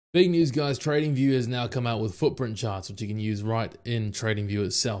Big news, guys. TradingView has now come out with footprint charts, which you can use right in TradingView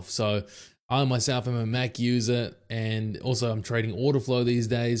itself. So I myself am a Mac user, and also I'm trading order flow these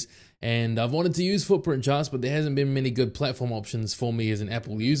days. And I've wanted to use footprint charts, but there hasn't been many good platform options for me as an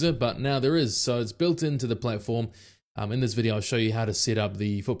Apple user, but now there is. So it's built into the platform. In this video, I'll show you how to set up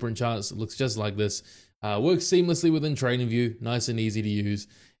the footprint charts. It looks just like this. Works seamlessly within TradingView, nice and easy to use.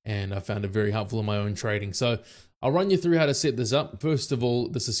 And I found it very helpful in my own trading. So I'll run you through how to set this up. First of all,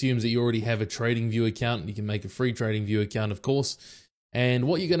 this assumes that you already have a TradingView account. You can make a free TradingView account, of course. And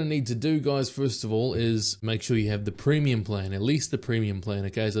what you're going to need to do, guys, first of all, is make sure you have the premium plan, at least the premium plan,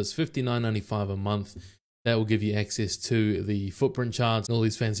 okay? So it's $59.95 a month. That will give you access to the footprint charts and all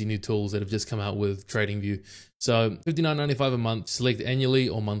these fancy new tools that have just come out with TradingView. So $59.95 a month, select annually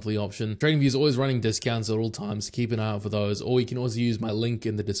or monthly option. TradingView is always running discounts at all times, so keep an eye out for those. Or you can also use my link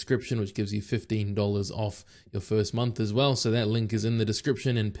in the description, which gives you $15 off your first month as well. So that link is in the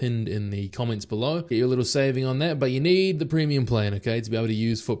description and pinned in the comments below. Get your little saving on that, but you need the premium plan, okay, to be able to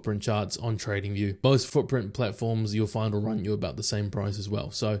use footprint charts on TradingView. Most footprint platforms you'll find will run you about the same price as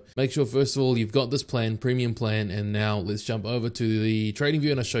well. So make sure, first of all, you've got this plan, premium plan, and now let's jump over to the TradingView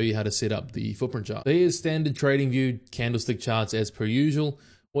and I'll show you how to set up the footprint chart. So here's standard TradingView candlestick charts as per usual.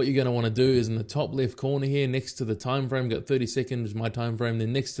 What you're going to want to do is in the top left corner here, next to the time frame, got 30 seconds, my time frame.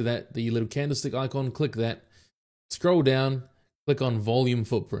 Then next to that, the little candlestick icon, click that. Scroll down, click on volume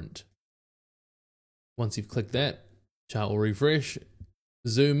footprint. Once you've clicked that, chart will refresh.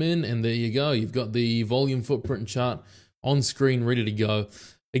 Zoom in, and there you go. You've got the volume footprint chart on screen, ready to go.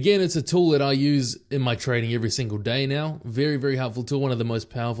 Again, it's a tool that I use in my trading every single day now. Very, very helpful tool. One of the most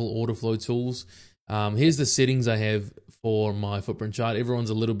powerful order flow tools. Here's the settings I have for my footprint chart. Everyone's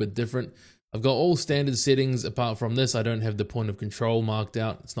a little bit different. I've got all standard settings. Apart from this, I don't have the point of control marked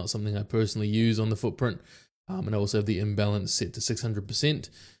out. It's not something I personally use on the footprint. And I also have the imbalance set to 600%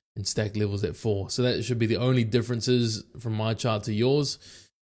 and stack levels at 4. So that should be the only differences from my chart to yours.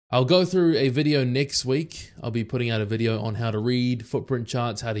 I'll go through a video next week. I'll be putting out a video on how to read footprint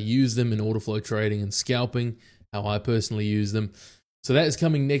charts, how to use them in order flow trading and scalping, how I personally use them. So that is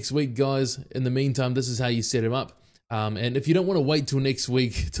coming next week, guys. In the meantime, this is how you set them up. And if you don't want to wait till next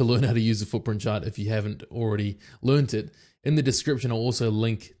week to learn how to use the footprint chart, if you haven't already learned it, in the description, I'll also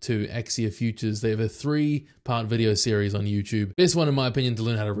link to Axia Futures. They have a 3-part video series on YouTube. Best one, in my opinion, to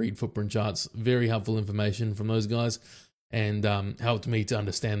learn how to read footprint charts. Very helpful information from those guys, and helped me to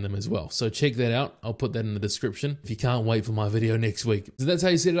understand them as well. So check that out. I'll put that in the description if you can't wait for my video next week. So that's how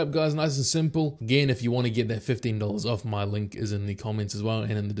you set it up, guys. Nice and simple. Again, if you want to get that $15 off, my link is in the comments as well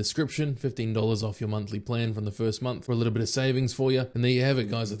and in the description. $15 off your monthly plan from the first month for a little bit of savings for you. And there you have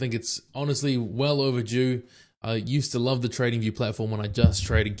it, guys. I think it's honestly well overdue. I used to love the TradingView platform when I just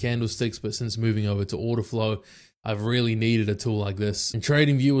traded candlesticks, but since moving over to order flow, I've really needed a tool like this. And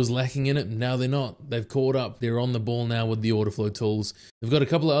TradingView was lacking in it. Now they're not. They've caught up. They're on the ball now with the order flow tools. They've got a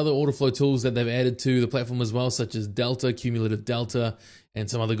couple of other order flow tools that they've added to the platform as well, such as Delta, Cumulative Delta, and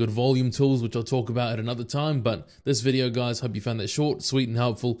some other good volume tools, which I'll talk about at another time. But this video, guys, hope you found that short, sweet, and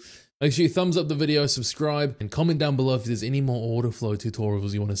helpful. Make sure you thumbs up the video, subscribe, and comment down below if there's any more order flow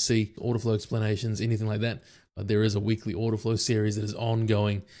tutorials you want to see, order flow explanations, anything like that. But there is a weekly order flow series that is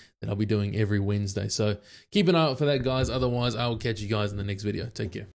ongoing that I'll be doing every Wednesday. So keep an eye out for that, guys. Otherwise, I will catch you guys in the next video. Take care.